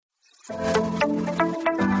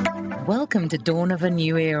Welcome to Dawn of a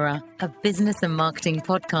New Era, a business and marketing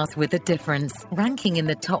podcast with a difference, ranking in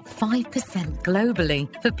the top 5% globally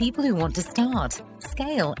for people who want to start,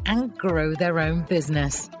 scale, and grow their own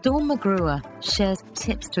business. Dawn McGruer shares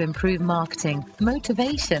tips to improve marketing,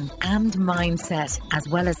 motivation, and mindset, as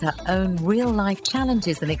well as her own real-life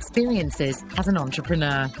challenges and experiences as an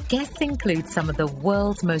entrepreneur. Guests include some of the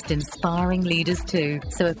world's most inspiring leaders too.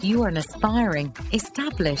 So if you are an aspiring,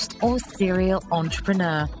 established, or serial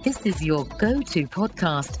entrepreneur, this is your go-to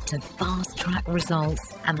podcast to fast-track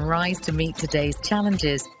results and rise to meet today's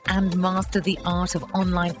challenges and master the art of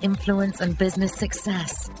online influence and business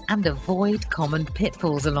success and avoid common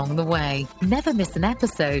pitfalls along the way. Never miss an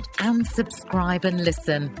episode and subscribe and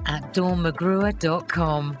listen at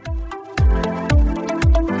dawnmcgruer.com.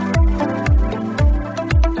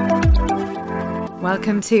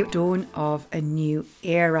 Welcome to Dawn of a New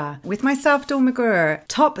Era with myself, Dawn McGruer,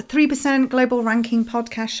 top 3% global ranking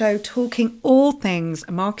podcast show talking all things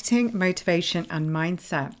marketing, motivation, and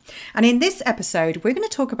mindset. And in this episode, we're going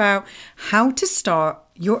to talk about how to start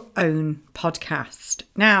your own podcast.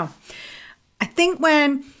 Now, I think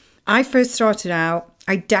when I first started out,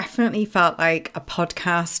 I definitely felt like a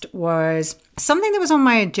podcast was something that was on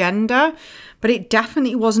my agenda, but it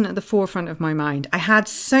definitely wasn't at the forefront of my mind. I had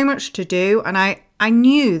so much to do, and I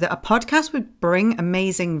knew that a podcast would bring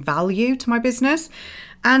amazing value to my business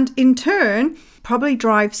and in turn probably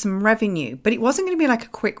drive some revenue, but it wasn't going to be like a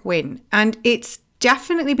quick win. And it's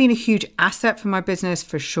definitely been a huge asset for my business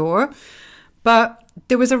for sure. But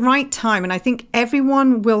there was a right time, and I think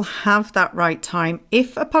everyone will have that right time.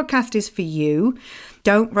 If a podcast is for you,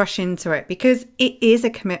 don't rush into it because it is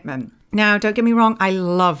a commitment. Now, don't get me wrong, I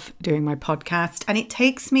love doing my podcast, and it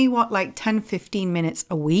takes me, 10, 15 minutes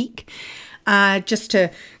a week just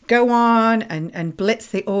to go on and blitz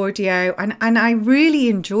the audio. And I really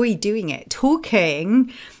enjoy doing it,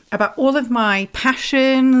 talking about all of my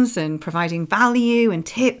passions and providing value and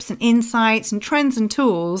tips and insights and trends and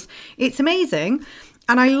tools. It's amazing.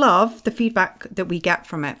 And I love the feedback that we get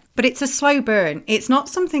from it. But it's a slow burn. It's not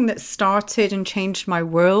something that started and changed my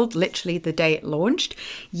world literally the day it launched.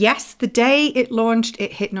 Yes, the day it launched,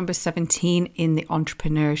 it hit number 17 in the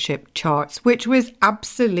entrepreneurship charts, which was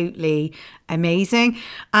absolutely amazing.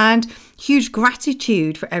 And huge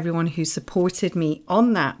gratitude for everyone who supported me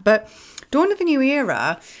on that. But Dawn of a New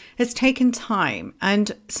Era has taken time,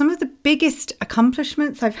 and some of the biggest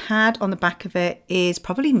accomplishments I've had on the back of it is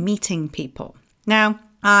probably meeting people. Now,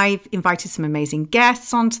 I've invited some amazing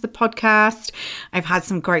guests onto the podcast. I've had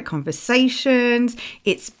some great conversations.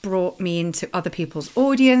 It's brought me into other people's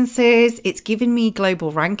audiences. It's given me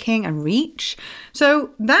global ranking and reach.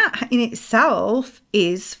 So that in itself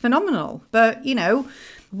is phenomenal. But,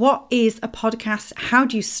 what is a podcast? How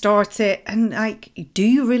do you start it? And do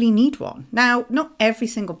you really need one? Now, not every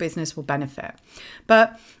single business will benefit,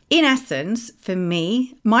 but in essence, for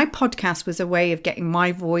me, my podcast was a way of getting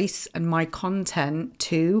my voice and my content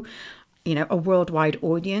to, a worldwide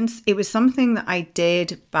audience. It was something that I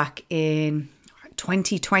did back in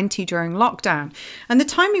 2020 during lockdown. And the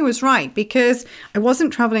timing was right because I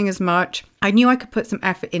wasn't traveling as much. I knew I could put some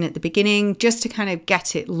effort in at the beginning just to kind of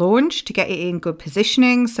get it launched, to get it in good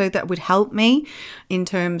positioning. So that would help me in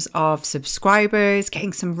terms of subscribers,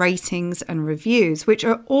 getting some ratings and reviews, which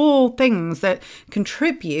are all things that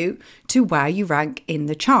contribute to where you rank in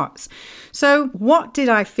the charts. So what did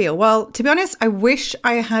I feel? Well, to be honest, I wish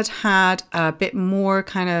I had had a bit more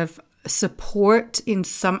kind of support in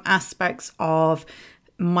some aspects of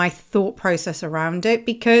my thought process around it,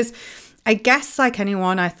 because I guess like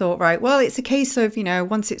anyone, I thought, right, well, it's a case of,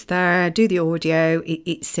 once it's there, do the audio,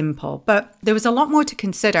 it's simple. But there was a lot more to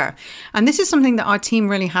consider. And this is something that our team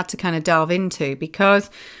really had to kind of delve into, because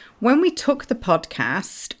when we took the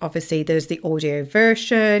podcast, obviously there's the audio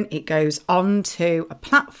version, it goes onto a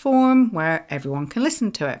platform where everyone can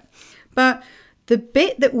listen to it. But the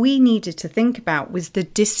bit that we needed to think about was the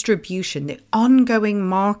distribution, the ongoing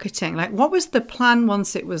marketing. Like, what was the plan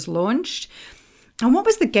once it was launched? And what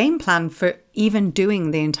was the game plan for even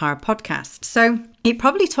doing the entire podcast? So it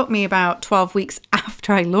probably took me about 12 weeks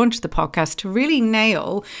after I launched the podcast to really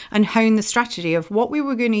nail and hone the strategy of what we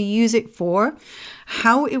were going to use it for,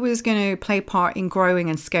 how it was going to play part in growing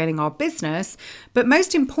and scaling our business. But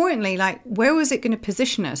most importantly, where was it going to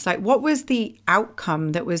position us? What was the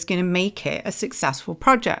outcome that was going to make it a successful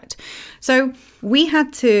project? So we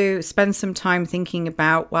had to spend some time thinking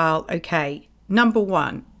about, okay, number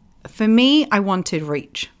one, for me, I wanted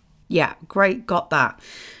reach. Yeah, great, got that.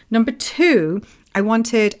 Number two, I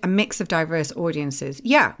wanted a mix of diverse audiences.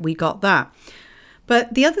 Yeah, we got that.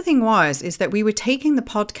 But the other thing is that we were taking the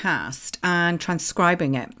podcast and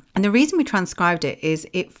transcribing it. And the reason we transcribed it is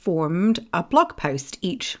it formed a blog post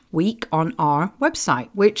each week on our website,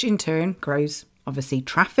 which in turn grows obviously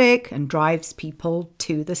traffic and drives people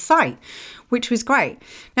to the site, which was great.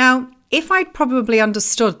 Now, if I'd probably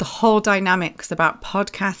understood the whole dynamics about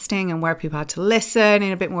podcasting and where people had to listen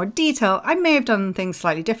in a bit more detail, I may have done things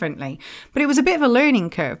slightly differently. But it was a bit of a learning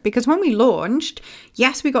curve because when we launched,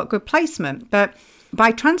 yes, we got good placement, but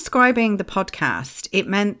by transcribing the podcast, it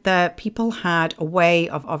meant that people had a way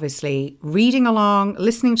of obviously reading along,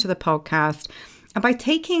 listening to the podcast. And by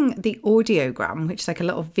taking the audiogram, which is like a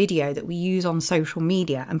little video that we use on social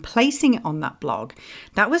media, and placing it on that blog,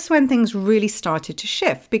 that was when things really started to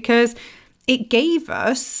shift because it gave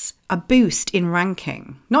us a boost in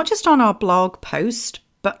ranking, not just on our blog post,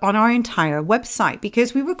 but on our entire website,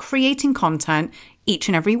 because we were creating content each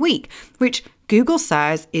and every week, which Google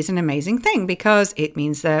says is an amazing thing because it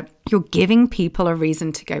means that you're giving people a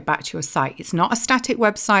reason to go back to your site. It's not a static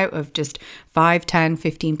website of just 5, 10,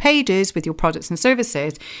 15 pages with your products and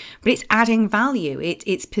services, but it's adding value.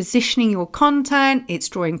 It's positioning your content, it's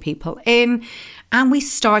drawing people in. And we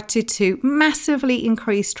started to massively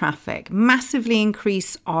increase traffic, massively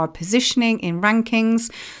increase our positioning in rankings.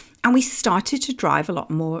 And we started to drive a lot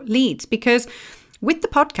more leads because with the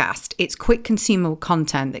podcast, it's quick consumable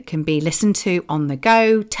content that can be listened to on the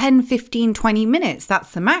go, 10, 15, 20 minutes.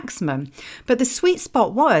 That's the maximum. But the sweet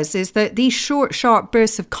spot is that these short, sharp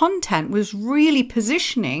bursts of content was really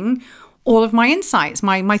positioning all of my insights,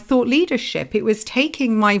 my thought leadership. It was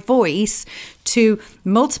taking my voice to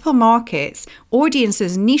multiple markets,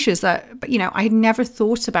 audiences, niches that, I had never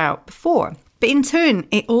thought about before. But in turn,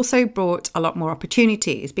 it also brought a lot more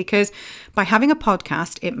opportunities because by having a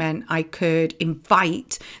podcast, it meant I could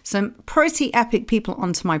invite some pretty epic people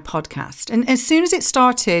onto my podcast. And as soon as it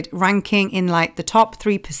started ranking in like the top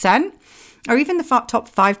 3%, or even the top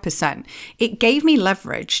 5%, it gave me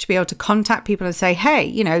leverage to be able to contact people and say,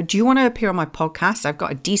 hey, do you want to appear on my podcast? I've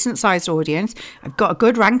got a decent sized audience. I've got a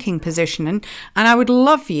good ranking position and I would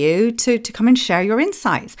love you to come and share your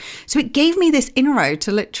insights. So it gave me this inroad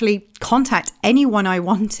to literally contact anyone I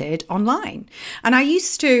wanted online. And I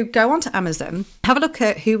used to go onto Amazon, have a look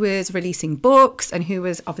at who was releasing books and who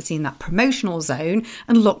was obviously in that promotional zone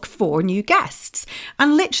and look for new guests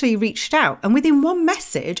and literally reached out. And within one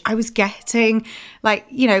message, I was getting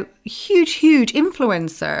huge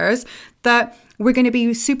influencers that were going to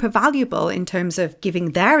be super valuable in terms of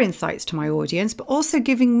giving their insights to my audience, but also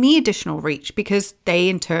giving me additional reach because they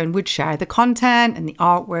in turn would share the content and the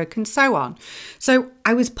artwork and so on. So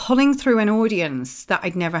I was pulling through an audience that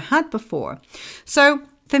I'd never had before. So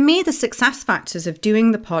for me, the success factors of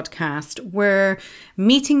doing the podcast were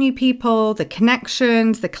meeting new people, the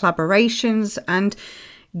connections, the collaborations, and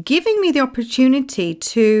giving me the opportunity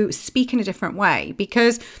to speak in a different way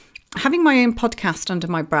because having my own podcast under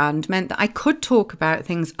my brand meant that I could talk about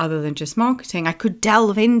things other than just marketing. I could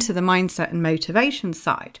delve into the mindset and motivation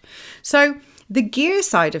side. So the gear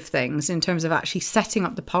side of things in terms of actually setting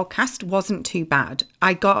up the podcast wasn't too bad.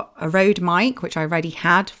 I got a Rode mic, which I already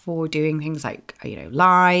had for doing things like,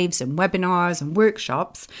 lives and webinars and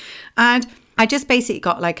workshops. And I just basically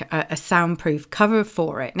got like a soundproof cover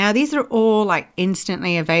for it. Now, these are all like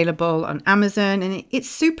instantly available on Amazon and it's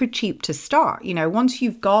super cheap to start. Once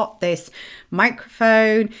you've got this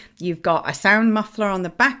microphone, you've got a sound muffler on the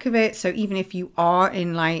back of it. So even if you are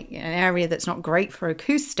in like an area that's not great for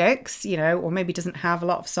acoustics, or maybe doesn't have a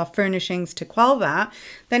lot of soft furnishings to quell that,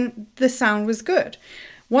 then the sound was good.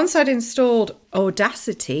 Once I'd installed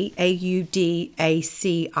Audacity,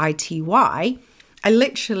 Audacity, I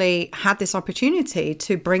literally had this opportunity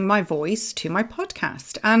to bring my voice to my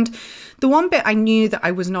podcast. And the one bit I knew that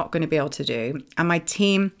I was not going to be able to do, and my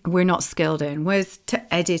team were not skilled in, was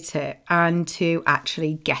to edit it and to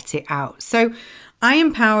actually get it out. So I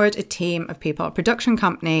empowered a team of people, a production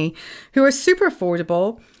company, who are super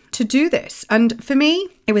affordable to do this. And for me,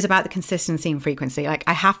 it was about the consistency and frequency. Like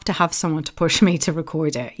I have to have someone to push me to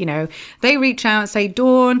record it. They reach out and say,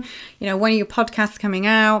 Dawn, when are your podcasts coming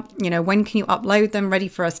out? When can you upload them ready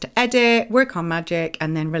for us to edit, work on magic,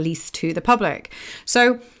 and then release to the public?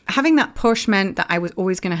 So having that push meant that I was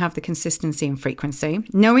always going to have the consistency and frequency,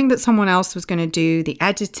 knowing that someone else was going to do the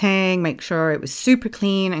editing, make sure it was super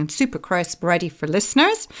clean and super crisp, ready for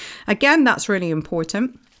listeners. Again, that's really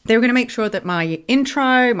important. They were going to make sure that my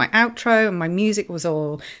intro, my outro, and my music was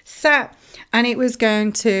all set. And it was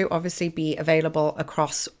going to obviously be available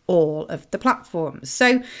across all of the platforms.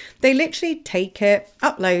 So they literally take it,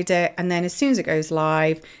 upload it, and then as soon as it goes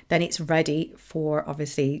live, then it's ready for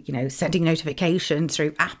obviously, sending notifications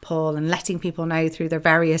through Apple and letting people know through their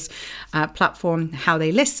various platforms how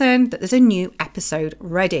they listen that there's a new episode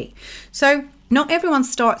ready. So not everyone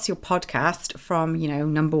starts your podcast from,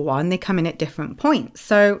 number one. They come in at different points.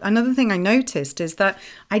 So another thing I noticed is that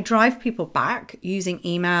I drive people back using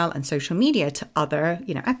email and social media to other,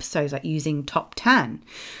 episodes, like using Top 10.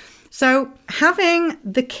 So having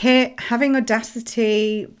the kit, having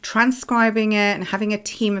Audacity, transcribing it, and having a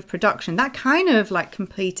team of production, that kind of like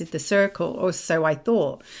completed the circle, or so I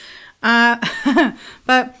thought.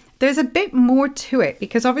 But there's a bit more to it,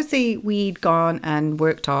 because obviously we'd gone and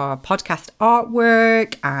worked our podcast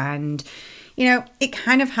artwork, and it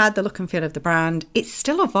kind of had the look and feel of the brand. It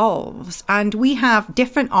still evolves, and we have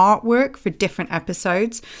different artwork for different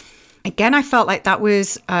episodes. Again, I felt like that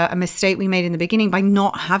was a mistake we made in the beginning by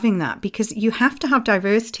not having that, because you have to have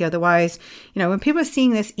diversity. Otherwise, when people are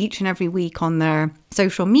seeing this each and every week on their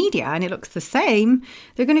social media and it looks the same,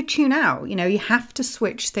 they're going to tune out. You have to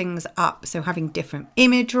switch things up. So having different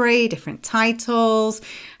imagery, different titles,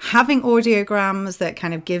 having audiograms that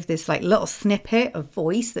kind of give this like little snippet of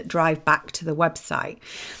voice that drive back to the website.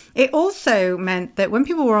 It also meant that when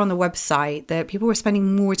people were on the website, that people were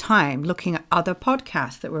spending more time looking at other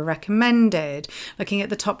podcasts that were recommended, looking at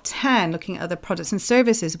the top 10, looking at other products and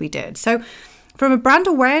services we did. So from a brand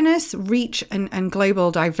awareness, reach, and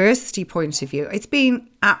global diversity point of view, it's been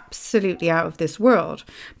absolutely out of this world.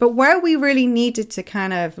 But where we really needed to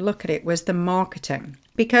kind of look at it was the marketing,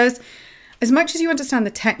 because as much as you understand the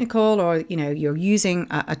technical, or, you're using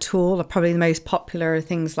a tool, or probably the most popular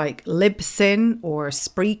things like Libsyn or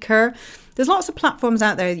Spreaker, there's lots of platforms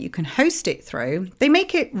out there that you can host it through. They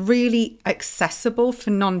make it really accessible for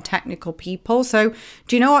non-technical people. So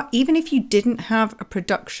do you know what? Even if you didn't have a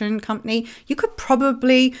production company, you could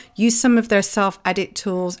probably use some of their self-edit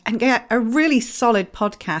tools and get a really solid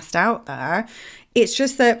podcast out there. It's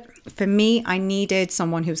just that for me, I needed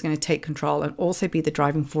someone who was going to take control and also be the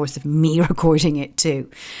driving force of me recording it too.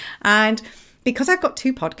 And because I've got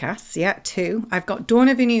two podcasts, I've got Dawn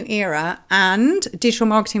of a New Era and Digital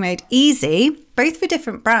Marketing Made Easy, both for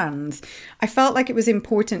different brands. I felt like it was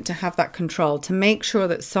important to have that control, to make sure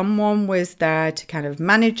that someone was there to kind of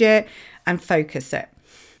manage it and focus it.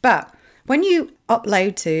 But when you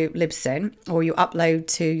upload to Libsyn, or you upload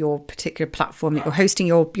to your particular platform that you're hosting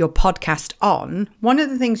your podcast on, one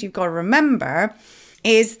of the things you've got to remember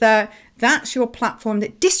is that that's your platform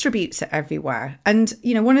that distributes it everywhere. And,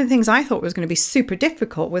 one of the things I thought was going to be super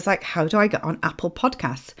difficult was like, how do I get on Apple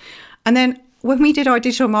Podcasts? And then when we did our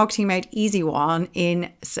Digital Marketing Made Easy one in,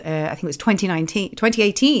 I think it was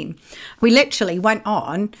 2018, we literally went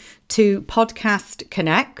on to Podcast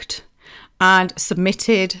Connect and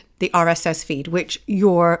submitted the RSS feed, which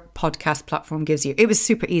your podcast platform gives you. It was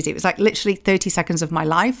super easy. It was like literally 30 seconds of my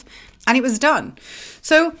life and it was done.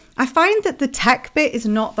 So I find that the tech bit is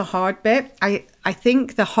not the hard bit. I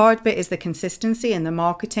think the hard bit is the consistency and the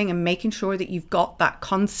marketing and making sure that you've got that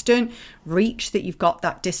constant reach, that you've got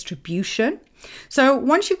that distribution. So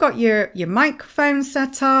once you've got your microphone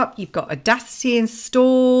set up, you've got Audacity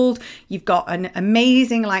installed, you've got an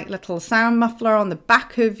amazing like little sound muffler on the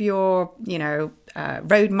back of your,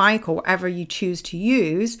 Rode mic or whatever you choose to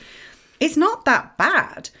use, it's not that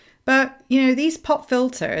bad. But, these pop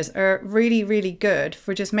filters are really, really good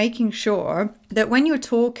for just making sure that when you're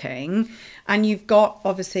talking and you've got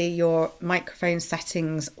obviously your microphone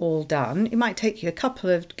settings all done, it might take you a couple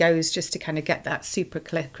of goes just to kind of get that super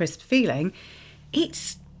crisp feeling.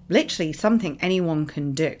 It's literally something anyone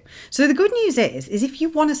can do. So the good news is if you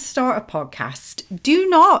want to start a podcast, do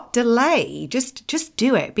not delay. Just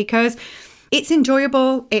do it, because it's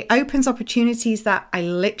enjoyable. It opens opportunities that I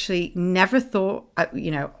literally never thought,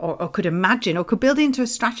 or could imagine or could build into a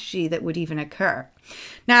strategy that would even occur.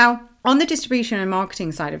 Now, on the distribution and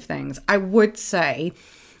marketing side of things, I would say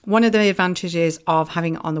one of the advantages of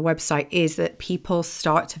having it on the website is that people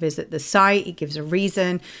start to visit the site. It gives a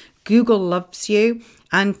reason. Google loves you.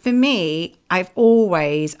 And for me, I've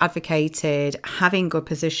always advocated having good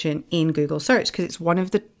position in Google search, because it's one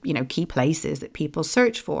of the, key places that people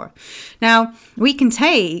search for. Now, we can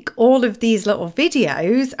take all of these little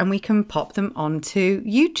videos and we can pop them onto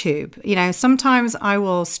YouTube. Sometimes I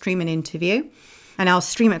will stream an interview and I'll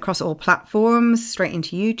stream it across all platforms straight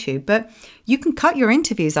into YouTube. But you can cut your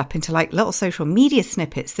interviews up into like little social media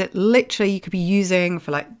snippets that literally you could be using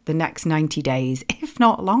for like the next 90 days, if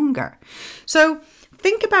not longer. So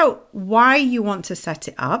think about why you want to set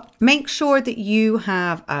it up. Make sure that you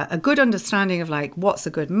have a good understanding of like what's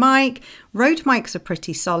a good mic. Rode mics are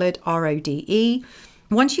pretty solid, RODE.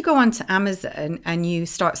 Once you go onto Amazon and you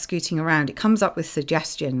start scooting around, it comes up with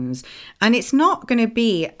suggestions, and it's not going to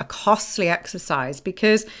be a costly exercise,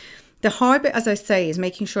 because The hard bit, as I say, is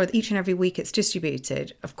making sure that each and every week it's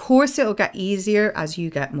distributed. Of course, it'll get easier as you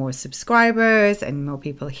get more subscribers and more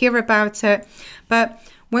people hear about it. But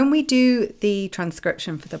when we do the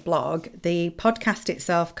transcription for the blog, the podcast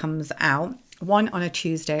itself comes out, one on a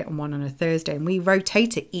Tuesday and one on a Thursday, and we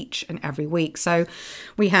rotate it each and every week. So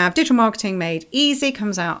we have Digital Marketing Made Easy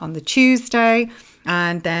comes out on the Tuesday,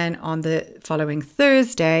 and then on the following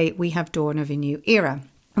Thursday, we have Dawn of a New Era.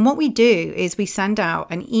 And what we do is we send out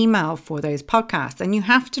an email for those podcasts, and you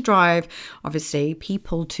have to drive, obviously,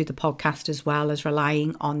 people to the podcast as well as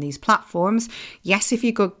relying on these platforms. Yes, if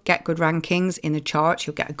you get good rankings in the charts,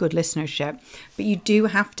 you'll get a good listenership, but you do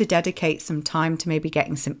have to dedicate some time to maybe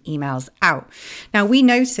getting some emails out. Now, we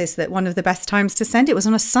noticed that one of the best times to send it was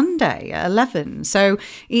on a Sunday at 11. So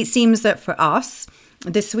it seems that for us,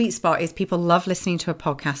 the sweet spot is people love listening to a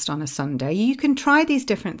podcast on a Sunday. You can try these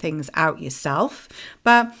different things out yourself,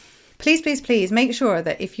 but please make sure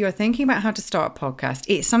that if you're thinking about how to start a podcast,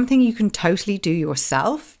 it's something you can totally do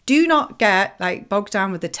yourself. Do not get bogged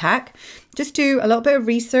down with the tech. Just do a little bit of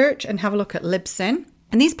research and have a look at Libsyn.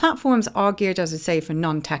 And these platforms are geared, as I say, for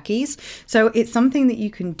non-techies. So it's something that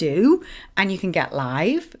you can do and you can get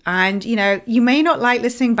live. And, you may not like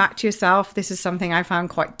listening back to yourself. This is something I found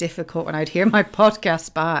quite difficult when I'd hear my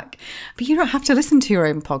podcast back. But you don't have to listen to your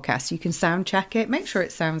own podcast. You can sound check it, make sure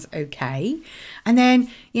it sounds okay. And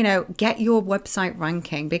then, get your website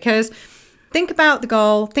ranking, because think about the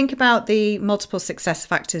goal, think about the multiple success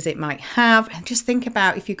factors it might have, and just think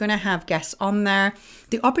about if you're going to have guests on there,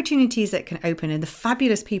 the opportunities that can open and the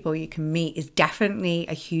fabulous people you can meet is definitely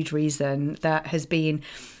a huge reason that has been,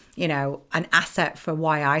 an asset for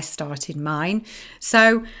why I started mine.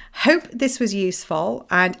 So hope this was useful,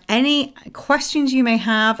 and any questions you may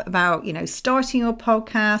have about, starting your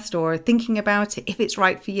podcast or thinking about it, if it's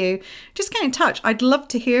right for you, just get in touch. I'd love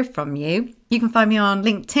to hear from you. You can find me on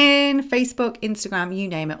LinkedIn, Facebook, Instagram, you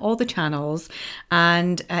name it, all the channels.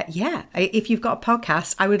 And if you've got a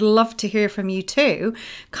podcast, I would love to hear from you too.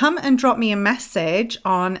 Come and drop me a message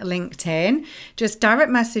on LinkedIn. Just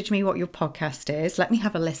direct message me what your podcast is. Let me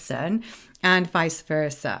have a listen, and vice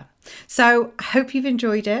versa. So I hope you've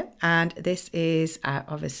enjoyed it. And this is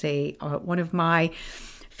obviously one of my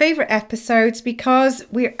favorite episodes, because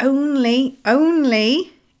we're only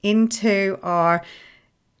into our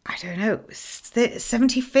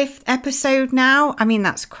 75th episode now. I mean,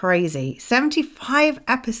 that's crazy. 75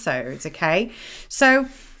 episodes. Okay. So,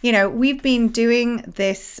 we've been doing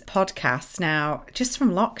this podcast now just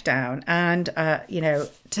from lockdown, and,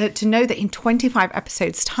 to know that in 25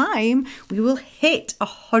 episodes time, we will hit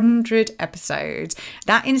 100 episodes.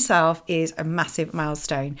 That in itself is a massive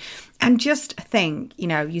milestone. And just think,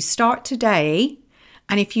 you start today,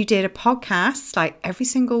 and if you did a podcast every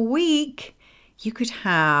single week, you could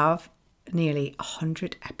have nearly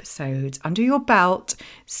 100 episodes under your belt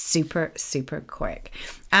super, super quick.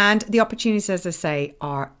 And the opportunities, as I say,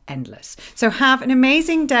 are endless. So have an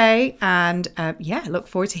amazing day, and look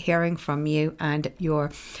forward to hearing from you and your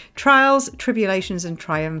trials, tribulations, and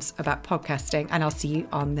triumphs about podcasting. And I'll see you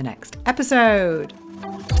on the next episode.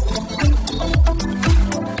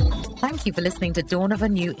 Thank you for listening to Dawn of a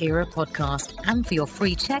New Era podcast, and for your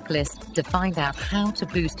free checklist to find out how to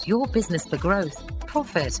boost your business for growth,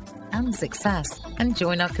 profit, and success, and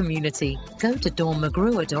join our community. Go to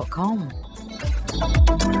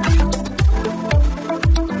dawnmcgruer.com.